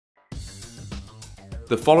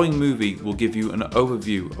The following movie will give you an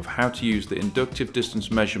overview of how to use the Inductive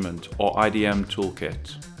Distance Measurement or IDM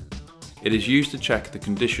toolkit. It is used to check the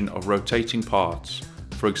condition of rotating parts,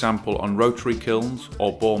 for example on rotary kilns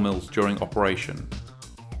or ball mills during operation.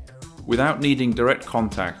 Without needing direct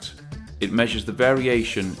contact, it measures the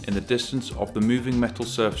variation in the distance of the moving metal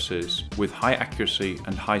surfaces with high accuracy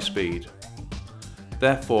and high speed.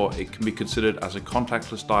 Therefore, it can be considered as a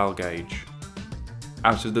contactless dial gauge.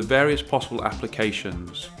 Out of the various possible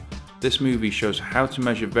applications, this movie shows how to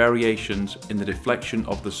measure variations in the deflection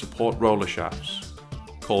of the support roller shafts,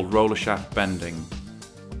 called roller shaft bending.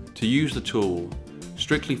 To use the tool,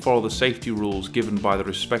 strictly follow the safety rules given by the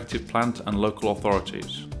respective plant and local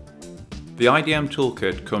authorities. The IDM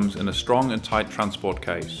toolkit comes in a strong and tight transport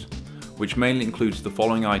case, which mainly includes the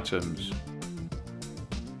following items: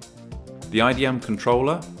 the IDM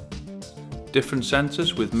controller, different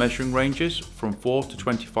sensors with measuring ranges from 4 to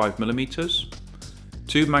 25 mm,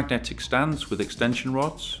 2 magnetic stands with extension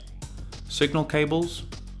rods, signal cables,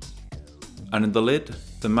 and in the lid,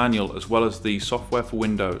 the manual as well as the software for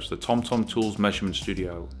Windows, the TomTom-Tools Measurement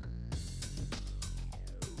Studio.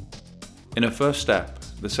 In a first step,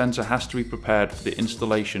 the sensor has to be prepared for the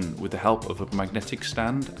installation with the help of a magnetic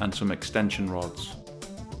stand and some extension rods.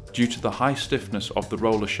 Due to the high stiffness of the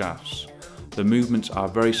roller shafts, the movements are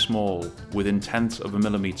very small, within tenths of a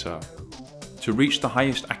millimeter. To reach the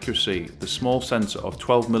highest accuracy, the small sensor of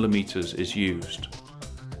 12 mm is used.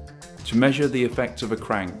 To measure the effects of a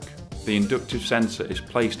crank, the inductive sensor is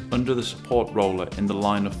placed under the support roller in the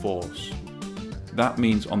line of force. That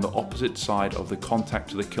means on the opposite side of the contact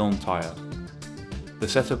to the kiln tire. The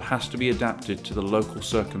setup has to be adapted to the local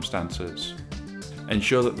circumstances.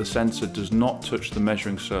 Ensure that the sensor does not touch the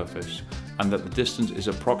measuring surface and that the distance is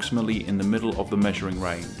approximately in the middle of the measuring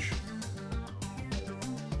range.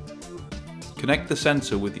 Connect the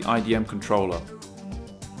sensor with the IDM controller,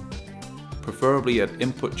 preferably at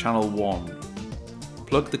input channel 1.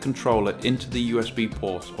 Plug the controller into the USB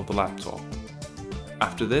port of the laptop.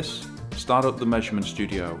 After this, start up the Measurement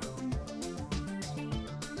Studio.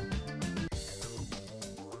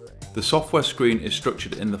 The software screen is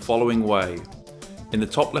structured in the following way. In the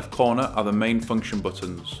top left corner are the main function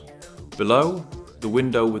buttons. Below, the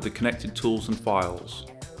window with the connected tools and files.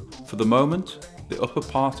 For the moment, the upper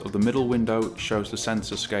part of the middle window shows the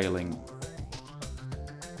sensor scaling.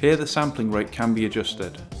 Here the sampling rate can be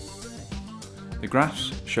adjusted. The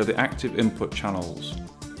graphs show the active input channels.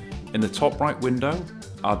 In the top right window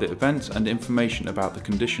are the events and information about the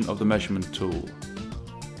condition of the measurement tool.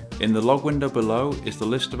 In the log window below is the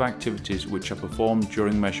list of activities which are performed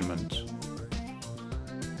during measurement.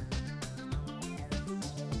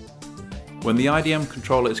 When the IDM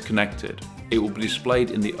controller is connected, it will be displayed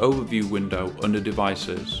in the overview window under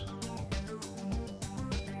Devices.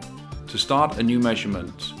 To start a new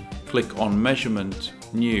measurement, click on Measurement,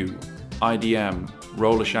 New, IDM,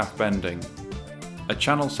 Roller Shaft Bending. A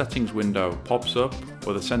channel settings window pops up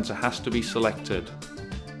where the sensor has to be selected.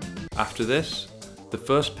 After this, the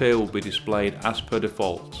first peer will be displayed as per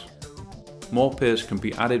default. More peers can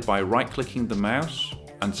be added by right-clicking the mouse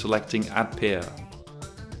and selecting Add Peer.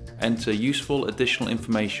 Enter useful additional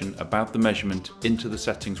information about the measurement into the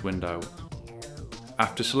settings window.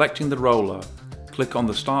 After selecting the roller, click on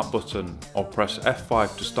the Start button or press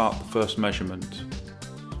F5 to start the first measurement.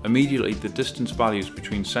 Immediately the distance values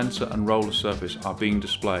between sensor and roller surface are being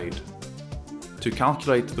displayed. To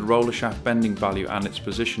calculate the roller shaft bending value and its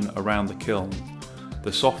position around the kiln,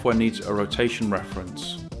 the software needs a rotation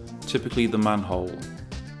reference, typically the manhole.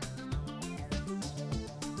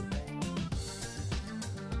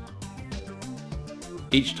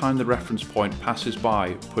 Each time the reference point passes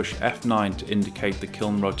by, push F9 to indicate the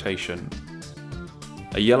kiln rotation.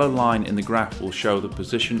 A yellow line in the graph will show the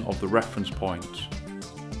position of the reference point.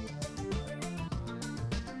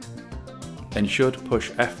 Ensure to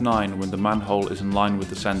push F9 when the manhole is in line with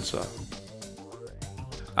the sensor.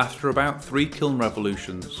 After about 3 kiln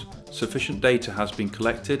revolutions, sufficient data has been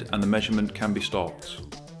collected and the measurement can be stopped.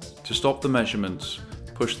 To stop the measurements,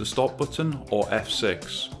 push the Stop button or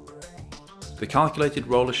F6. The calculated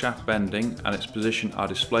roller shaft bending and its position are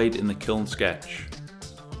displayed in the kiln sketch.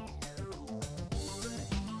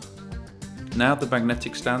 Now the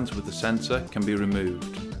magnetic stands with the sensor can be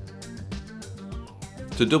removed.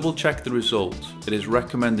 To double check the result, it is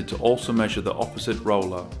recommended to also measure the opposite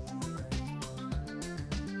roller.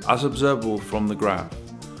 As observable from the graph,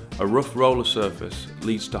 a rough roller surface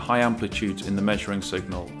leads to high amplitudes in the measuring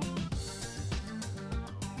signal.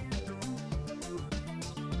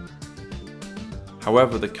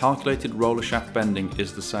 However, the calculated roller shaft bending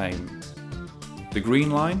is the same. The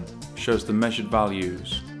green line shows the measured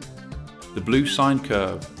values. The blue sine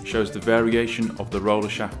curve shows the variation of the roller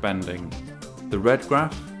shaft bending. The red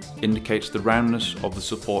graph indicates the roundness of the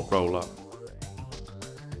support roller.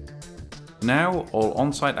 Now all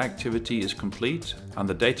on-site activity is complete and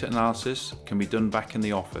the data analysis can be done back in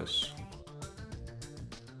the office.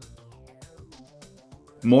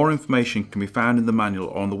 More information can be found in the manual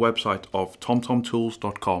or on the website of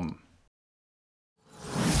TomTom-Tools.com.